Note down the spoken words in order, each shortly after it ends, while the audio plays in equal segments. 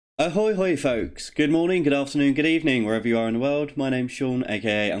Ahoy hoy folks, good morning, good afternoon, good evening, wherever you are in the world. My name's Sean,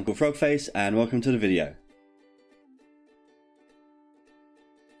 aka Uncle Frogface, and welcome to the video.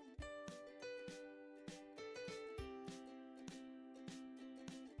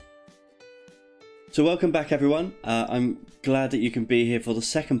 So welcome back everyone. I'm glad that you can be here for the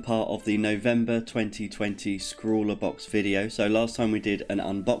second part of the November 2020 ScrawlrBox video. So last time we did an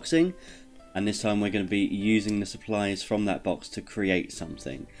unboxing, and this time we're going to be using the supplies from that box to create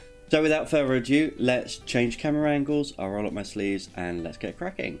something. So without further ado, let's change camera angles, I'll roll up my sleeves and let's get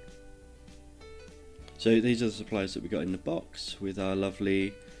cracking. So these are the supplies that we got in the box with our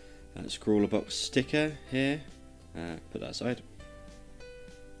lovely ScrawlrBox sticker here. Put that aside.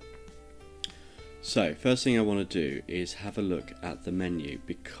 So first thing I want to do is have a look at the menu,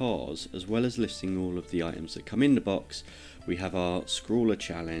 because as well as listing all of the items that come in the box, we have our Scrawler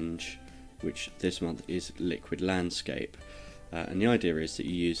challenge, which this month is Liquid Landscape. And the idea is that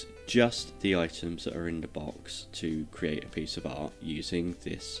you use just the items that are in the box to create a piece of art using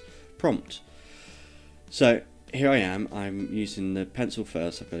this prompt. So here I am, I'm using the pencil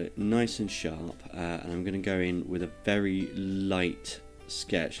first. I've got it nice and sharp, and I'm going to go in with a very light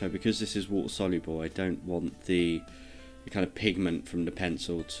sketch. Now because this is water soluble, I don't want the kind of pigment from the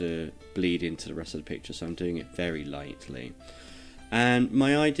pencil to bleed into the rest of the picture, so I'm doing it very lightly. And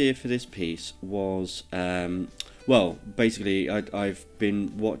my idea for this piece was, well, basically I've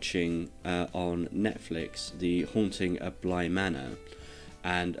been watching on Netflix the Haunting of Bly Manor,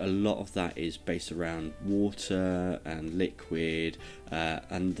 and a lot of that is based around water and liquid,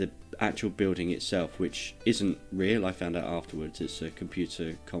 and the actual building itself, which isn't real, I found out afterwards, it's a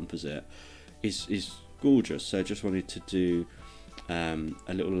computer composite, is gorgeous. So I just wanted to do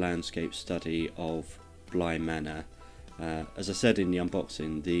a little landscape study of Bly Manor. As I said in the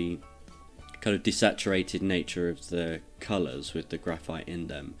unboxing, the kind of desaturated nature of the colours with the graphite in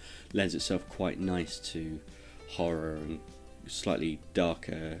them lends itself quite nice to horror and slightly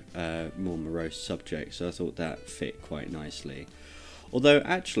darker, more morose subjects, so I thought that fit quite nicely. Although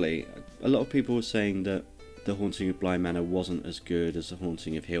actually a lot of people were saying that the Haunting of Bly Manor wasn't as good as the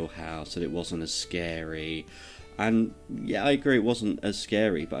Haunting of Hill House, that it wasn't as scary, and yeah, I agree, it wasn't as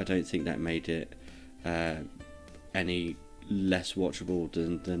scary, but I don't think that made it any less watchable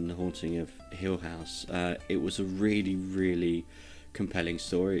than the Haunting of Hill House. It was a really compelling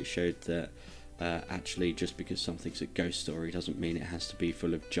story. It showed that actually just because something's a ghost story doesn't mean it has to be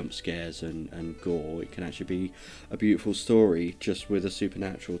full of jump scares and gore. It can actually be a beautiful story just with a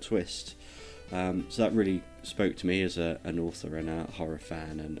supernatural twist. So that really spoke to me as an author and a horror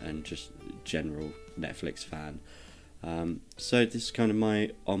fan and just general Netflix fan. So this is kind of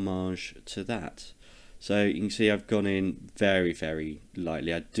my homage to that. So you can see I've gone in very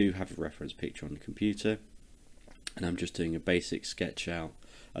lightly. I do have a reference picture on the computer, and I'm just doing a basic sketch out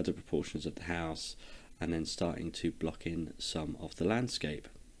of the proportions of the house and then starting to block in some of the landscape.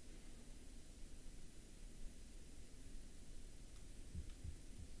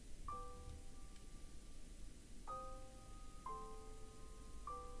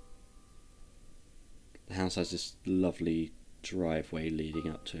 The house has this lovely driveway leading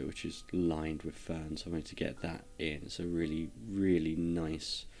up to it, which is lined with ferns. I'm going to get that in. It's a really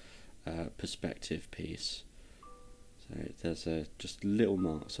nice perspective piece. So there's just little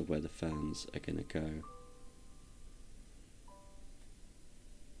marks of where the ferns are going to go.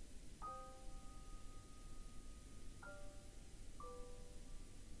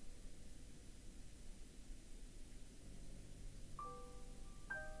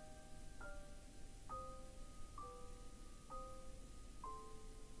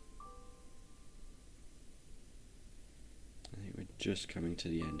 I think we're just coming to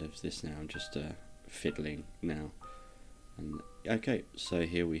the end of this now. I'm just fiddling now. And okay, so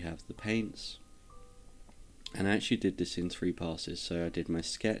here we have the paints, and I actually did this in 3 passes. So I did my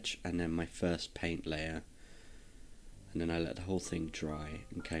sketch and then my first paint layer, and then I let the whole thing dry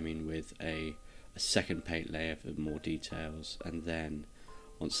and came in with a second paint layer for more details, and then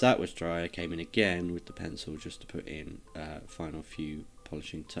once that was dry I came in again with the pencil just to put in final few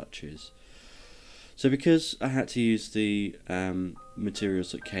polishing touches. So because I had to use the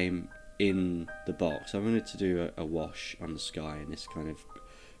materials that came in the box, I wanted to do a wash on the sky in this kind of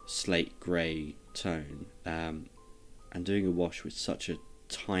slate grey tone, and doing a wash with such a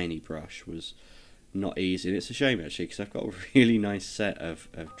tiny brush was not easy, and it's a shame actually, because I've got a really nice set of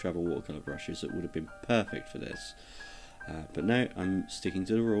travel watercolour brushes that would have been perfect for this, but no, I'm sticking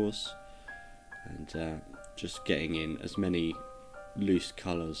to the raws and just getting in as many loose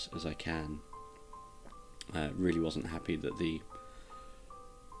colours as I can. Really wasn't happy that the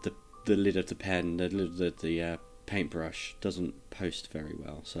lid of the pen, the paintbrush doesn't post very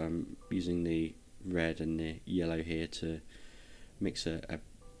well, so I'm using the red and the yellow here to mix a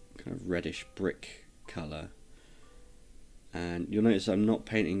kind of reddish brick colour. And you'll notice I'm not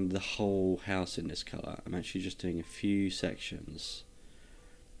painting the whole house in this colour. I'm actually just doing a few sections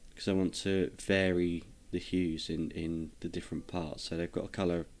because I want to vary the hues in the different parts. So they've got a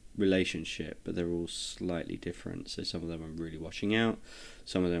colour relationship, but they're all slightly different. So some of them I'm really washing out,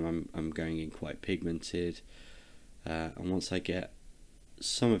 some of them I'm going in quite pigmented, and once I get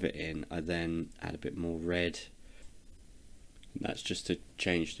some of it in, I then add a bit more red. And that's just to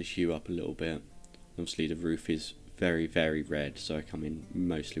change the hue up a little bit. Obviously the roof is very, very red, so I come in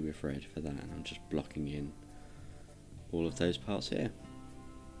mostly with red for that, and I'm just blocking in all of those parts here.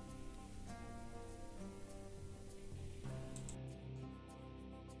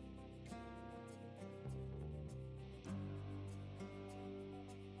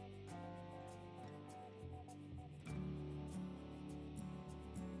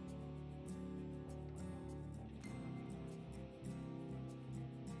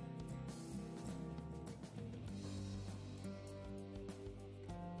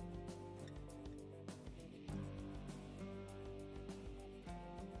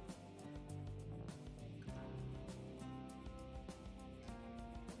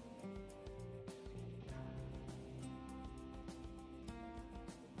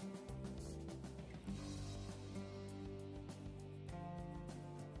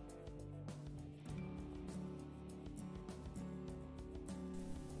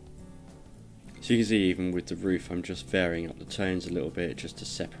 So you can see even with the roof I'm just varying up the tones a little bit just to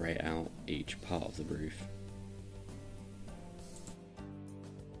separate out each part of the roof.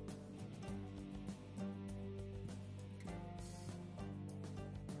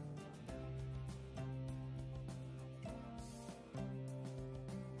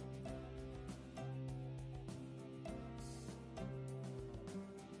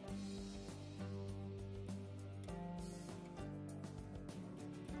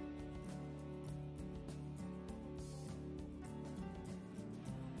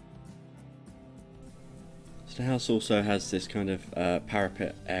 So the house also has this kind of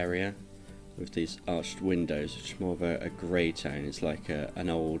parapet area with these arched windows, which is more of a grey tone. It's like an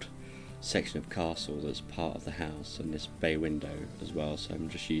old section of castle that's part of the house, and this bay window as well. So I'm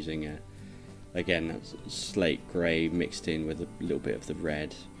just using again that slate grey mixed in with a little bit of the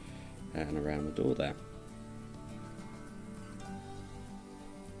red and around the door there.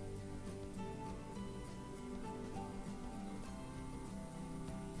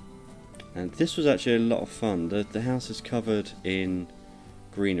 And this was actually a lot of fun. The house is covered in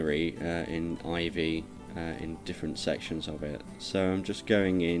greenery, in ivy, in different sections of it. So I'm just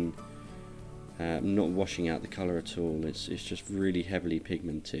going in, not washing out the colour at all. It's just really heavily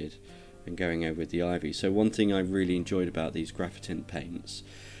pigmented and going over with the ivy. So one thing I really enjoyed about these Graphitint paints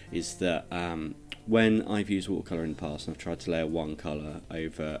is that when I've used watercolour in the past and I've tried to layer one colour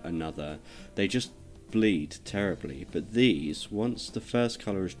over another, they just bleed terribly. But these, once the first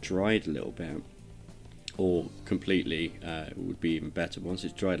colour is dried a little bit, or completely, it would be even better, once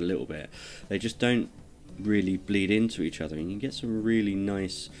it's dried a little bit, they just don't really bleed into each other, and you get some really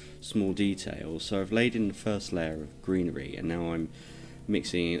nice small details. So I've laid in the first layer of greenery, and now I'm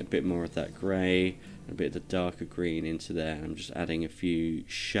mixing a bit more of that grey and a bit of the darker green into there, and I'm just adding a few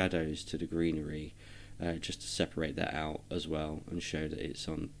shadows to the greenery, just to separate that out as well and show that it's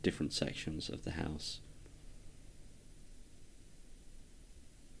on different sections of the house.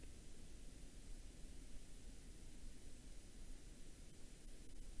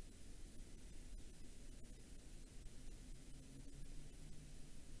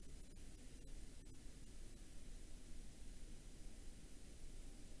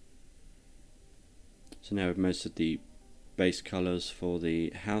 So now with most of the base colours for the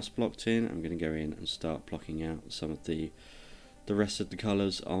house blocked in, I'm going to go in and start blocking out some of the rest of the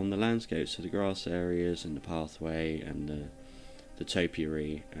colours on the landscape, so the grass areas and the pathway and the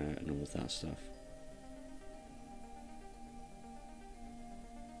topiary and all of that stuff.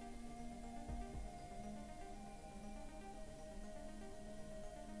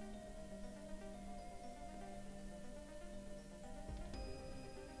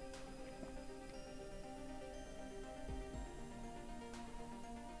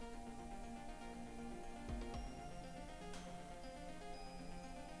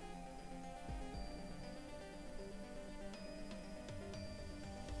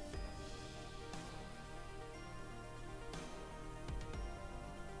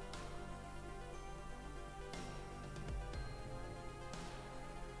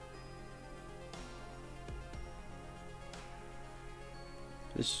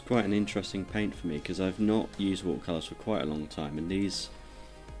 This is quite an interesting paint for me because I've not used watercolours for quite a long time, and these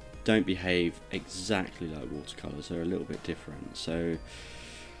don't behave exactly like watercolours. They're a little bit different. So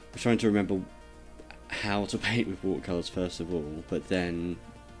I'm trying to remember how to paint with watercolours first of all, but then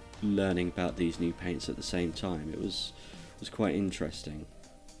learning about these new paints at the same time. It was quite interesting.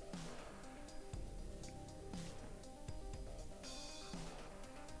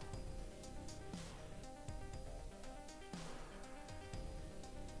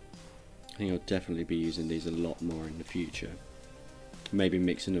 I think I'll definitely be using these a lot more in the future. Maybe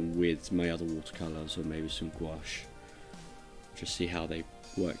mixing them with my other watercolours or maybe some gouache. Just see how they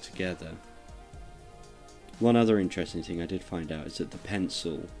work together. One other interesting thing I did find out is that the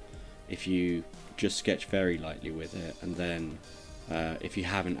pencil, if you just sketch very lightly with it and then if you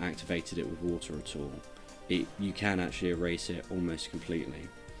haven't activated it with water at all, you can actually erase it almost completely,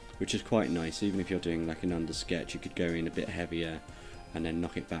 which is quite nice. Even if you're doing like an under sketch, you could go in a bit heavier and then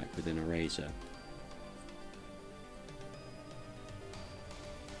knock it back with an eraser.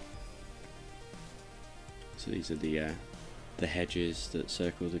 So these are the hedges that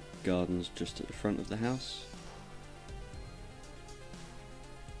circle the gardens just at the front of the house.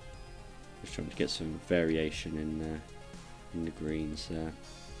 Just trying to get some variation in the greens there.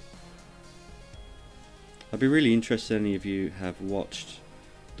 I'd be really interested if any of you have watched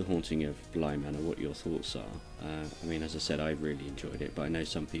The Haunting of Bly Manor, what your thoughts are. I mean, as I said, I really enjoyed it, but I know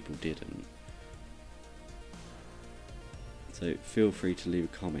some people didn't. So feel free to leave a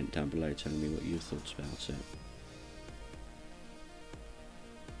comment down below telling me what you thought about it.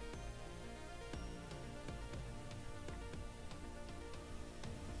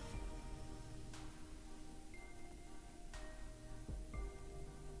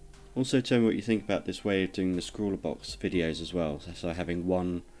 Also tell me what you think about this way of doing the ScrawlrBox videos as well, so having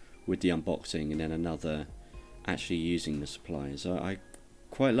one with the unboxing and then another actually using the supplies. I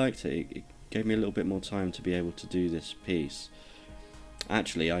quite liked it. It gave me a little bit more time to be able to do this piece.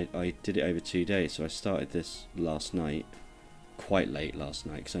 Actually, I did it over 2 days, so I started this last night, quite late last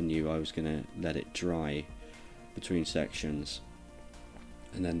night, because I knew I was going to let it dry between sections,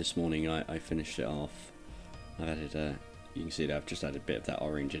 and then this morning I finished it off. I've added you can see that I've just added a bit of that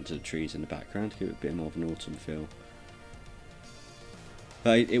orange into the trees in the background to give it a bit more of an autumn feel.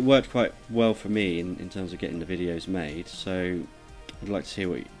 But it worked quite well for me in terms of getting the videos made, so I'd like to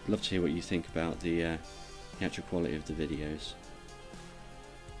hear love to hear what you think about the actual quality of the videos.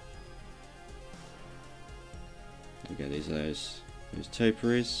 Okay, these are those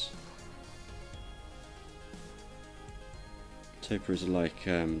topiaries. Topiaries are like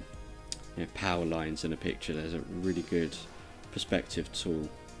you know, power lines in a picture. There's a really good perspective tool.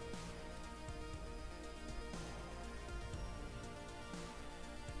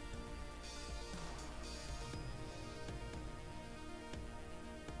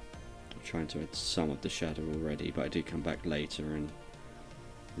 I'm trying to add some of the shadow already, but I do come back later and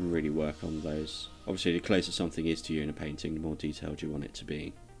really work on those. Obviously, the closer something is to you in a painting, the more detailed you want it to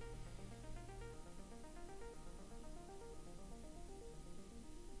be.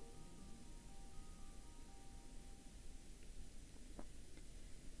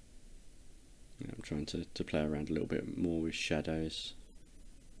 I'm trying to play around a little bit more with shadows.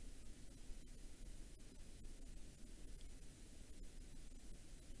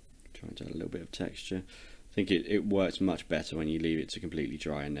 Trying to add a little bit of texture. I think it works much better when you leave it to completely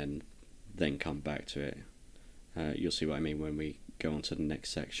dry and then come back to it. You'll see what I mean when we go on to the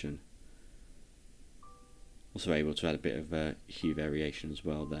next section. Also able to add a bit of hue variation as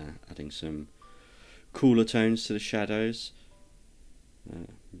well there, adding some cooler tones to the shadows.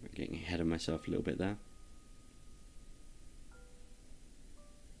 Getting ahead of myself a little bit there.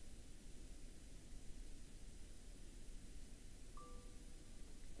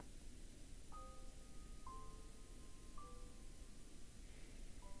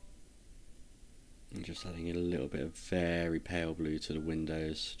 And just adding a little bit of very pale blue to the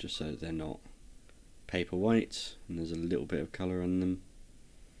windows, just so that they're not paper white and there's a little bit of colour on them.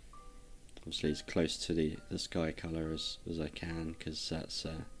 Obviously as close to the sky colour as I can, because that's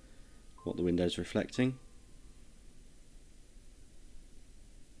what the window's reflecting.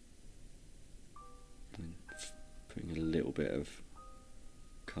 And putting a little bit of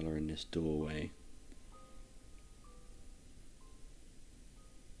colour in this doorway.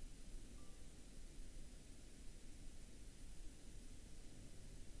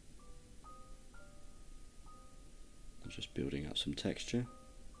 Just building up some texture.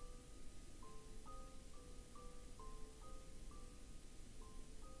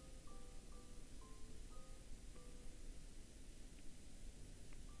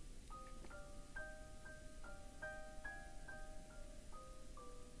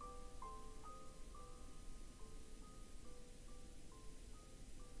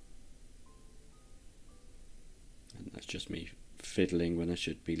 just me fiddling when I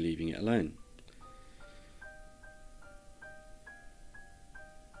should be leaving it alone.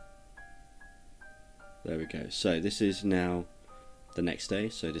 There we go. So this is now the next day,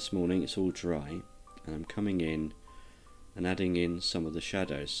 so this morning it's all dry, and I'm coming in and adding in some of the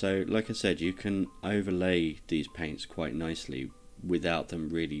shadows. So like I said, you can overlay these paints quite nicely without them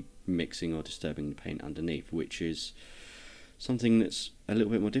really mixing or disturbing the paint underneath, which is something that's a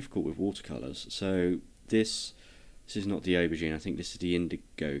little bit more difficult with watercolours. So this is not the aubergine, I think this is the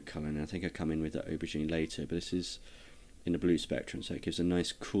indigo colour, and I think I come in with the aubergine later, but this is in the blue spectrum, so it gives a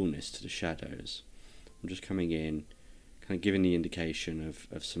nice coolness to the shadows. I'm just coming in, kind of giving the indication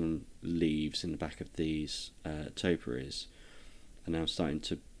of some leaves in the back of these topiaries, and now I'm starting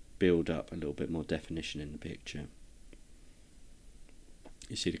to build up a little bit more definition in the picture.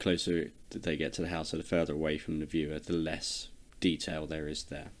 You see, the closer that they get to the house, or the further away from the viewer, the less detail there is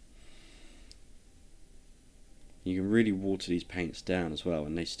there. You can really water these paints down as well,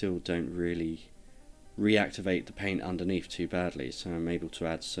 and they still don't really reactivate the paint underneath too badly, so I'm able to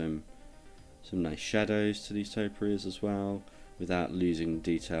add some nice shadows to these topiaries as well, without losing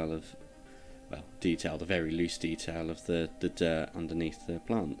detail of, well, the very loose detail of the dirt underneath the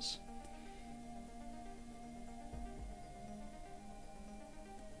plants.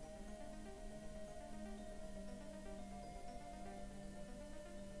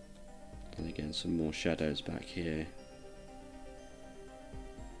 And again, some more shadows back here.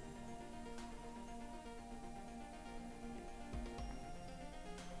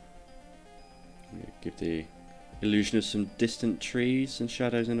 Give the illusion of some distant trees and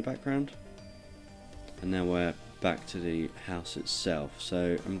shadows in the background. And now we're back to the house itself.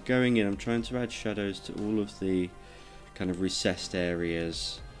 So I'm going in, I'm trying to add shadows to all of the kind of recessed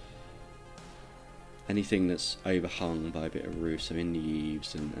areas, anything that's overhung by a bit of roof, so in the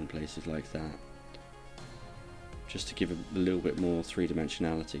eaves and places like that, just to give a little bit more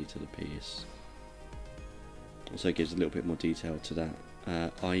three-dimensionality to the piece. Also it gives a little bit more detail to that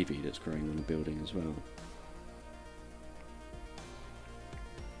ivy that's growing on the building as well.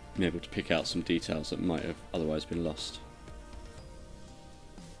 I'm able to pick out some details that might have otherwise been lost.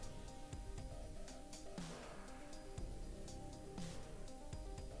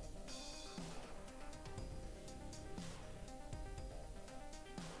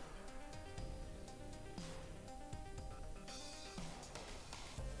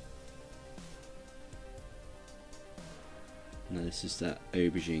 Now this is that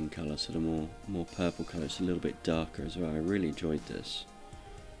aubergine colour, so the more purple colour. It's a little bit darker as well. I really enjoyed this.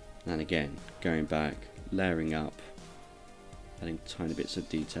 And again, going back, layering up, adding tiny bits of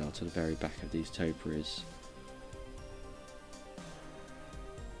detail to the very back of these topiaries.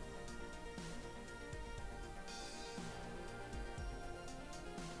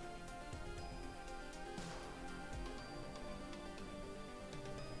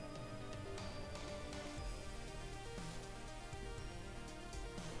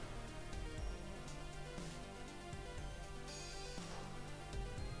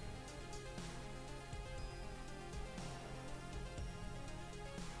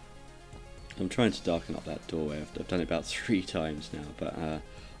 I'm trying to darken up that doorway. I've done it about 3 times now, but I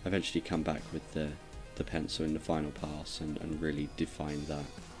eventually come back with the pencil in the final pass and really define that.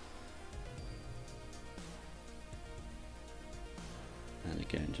 And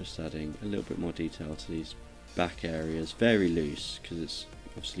again, just adding a little bit more detail to these back areas, very loose because it's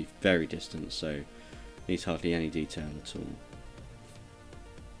obviously very distant, so needs hardly any detail at all.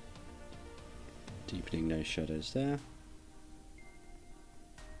 Deepening those shadows there.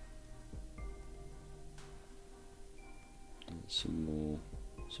 Some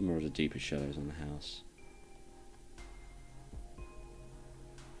more of the deeper shadows on the house.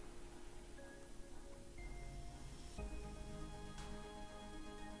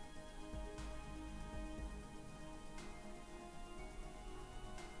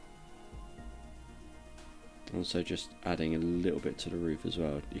 Also just adding a little bit to the roof as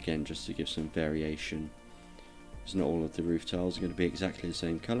well, again just to give some variation. Because not all of the roof tiles are going to be exactly the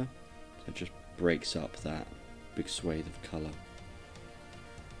same colour, so it just breaks up that big swathe of colour.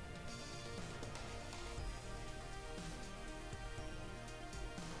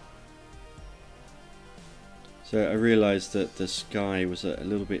 So I realised that the sky was a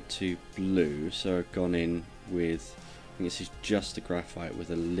little bit too blue, so I've gone in with, I think this is just the graphite with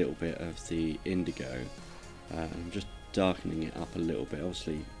a little bit of the indigo. I'm just darkening it up a little bit.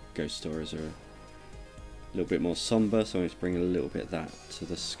 Obviously ghost stories are a little bit more sombre, so I'm going to bring a little bit of that to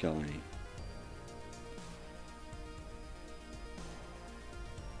the sky.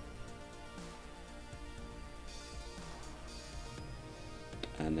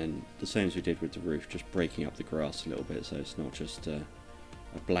 And and then the same as we did with the roof, just breaking up the grass a little bit so it's not just a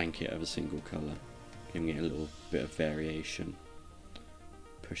blanket of a single colour, giving it a little bit of variation.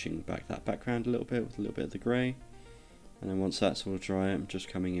 Pushing back that background a little bit with a little bit of the grey, and then once that's all dry, I'm just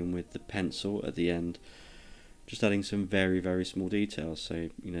coming in with the pencil at the end, just adding some very small details. So,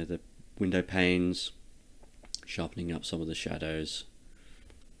 you know, the window panes, sharpening up some of the shadows,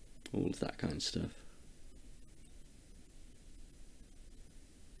 all of that kind of stuff.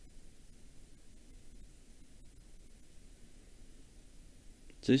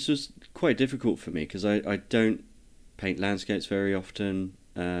 So this was quite difficult for me because I don't paint landscapes very often,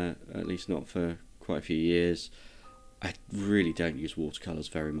 at least not for quite a few years. I really don't use watercolours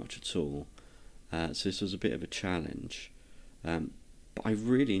very much at all, so this was a bit of a challenge, but I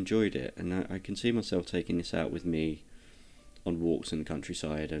really enjoyed it, and I can see myself taking this out with me on walks in the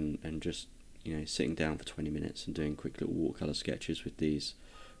countryside and just, you know, sitting down for 20 minutes and doing quick little watercolour sketches with these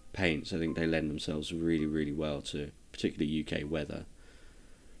paints. I think they lend themselves really well to particularly UK weather.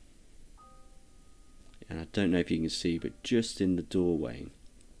 And I don't know if you can see, but just in the doorway,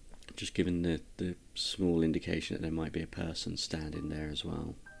 just giving the small indication that there might be a person standing there as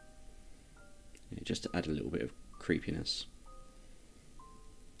well, just to add a little bit of creepiness.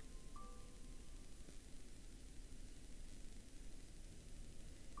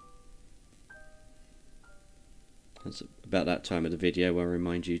 That's about that time of the video where I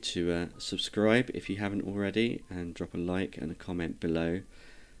remind you to subscribe if you haven't already, and drop a like and a comment below,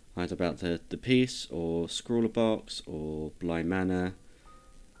 either about the piece or ScrawlrBox or Bly Manor.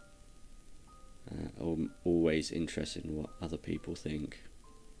 I'm always interested in what other people think.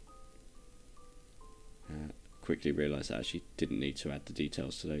 Quickly realised I actually didn't need to add the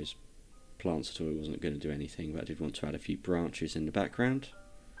details to those plants at all. I wasn't going to do anything, but I did want to add a few branches in the background.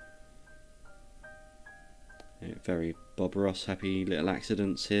 Very Bob Ross, happy little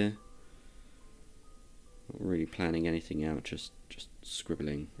accidents here. Not really planning anything out, just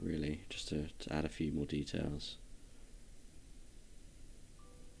scribbling really, just to add a few more details.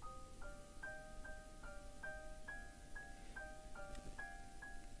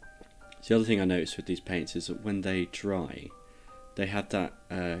 The other thing I noticed with these paints is that when they dry, they have that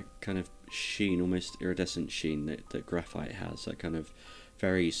kind of sheen, almost iridescent sheen that graphite has, that kind of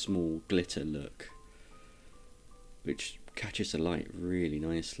very small glitter look, which catches the light really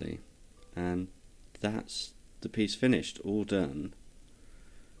nicely. And that's the piece finished, all done.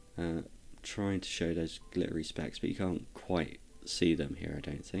 Trying to show those glittery specks, but you can't quite see them here, I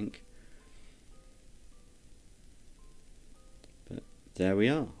don't think. But there we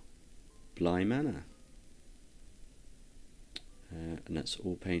are, Bly Manor. And that's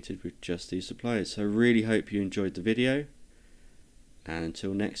all painted with just these supplies. So I really hope you enjoyed the video, and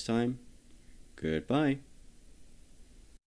until next time, goodbye.